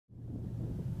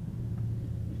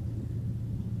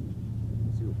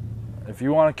If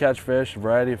you want to catch fish, a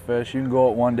variety of fish, you can go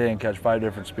out one day and catch 5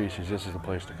 different species. This is the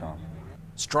place to come.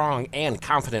 Strong and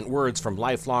confident words from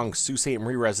lifelong Sault Ste.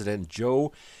 Marie resident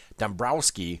Joe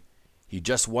Dombrowski. He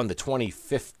just won the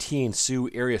 2015 Sioux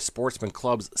Area Sportsman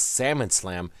Club's Salmon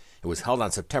Slam. It was held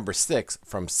on September 6th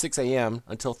from 6 a.m.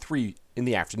 until 3 in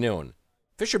the afternoon.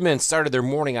 Fishermen started their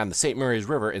morning on the St. Mary's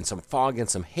River in some fog and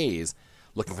some haze,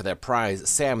 looking for that prize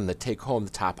salmon to take home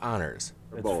the top honors.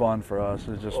 It's fun for us.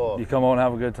 It's just, you come out and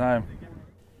have a good time.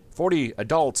 40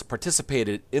 adults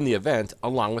participated in the event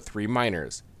along with 3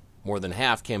 minors. More than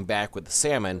half came back with the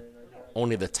salmon.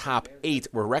 Only the top 8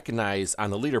 were recognized on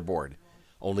the leaderboard.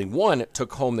 Only 1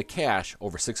 took home the cash,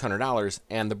 over $600,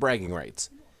 and the bragging rights.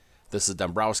 This is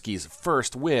Dombrowski's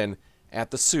first win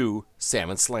at the Sioux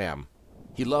Salmon Slam.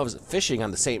 He loves fishing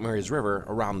on the St. Mary's River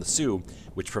around the Sioux,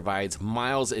 which provides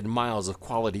miles and miles of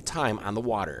quality time on the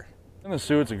water. In the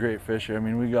Sioux, it's a great fishery. I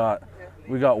mean, we got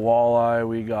walleye,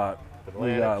 we got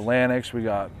Atlantics, we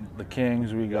got the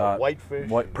kings, we got whitefish,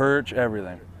 white perch,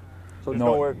 everything. So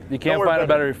you can't find a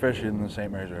better fishery than the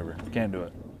St. Mary's River. You can't do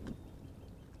it.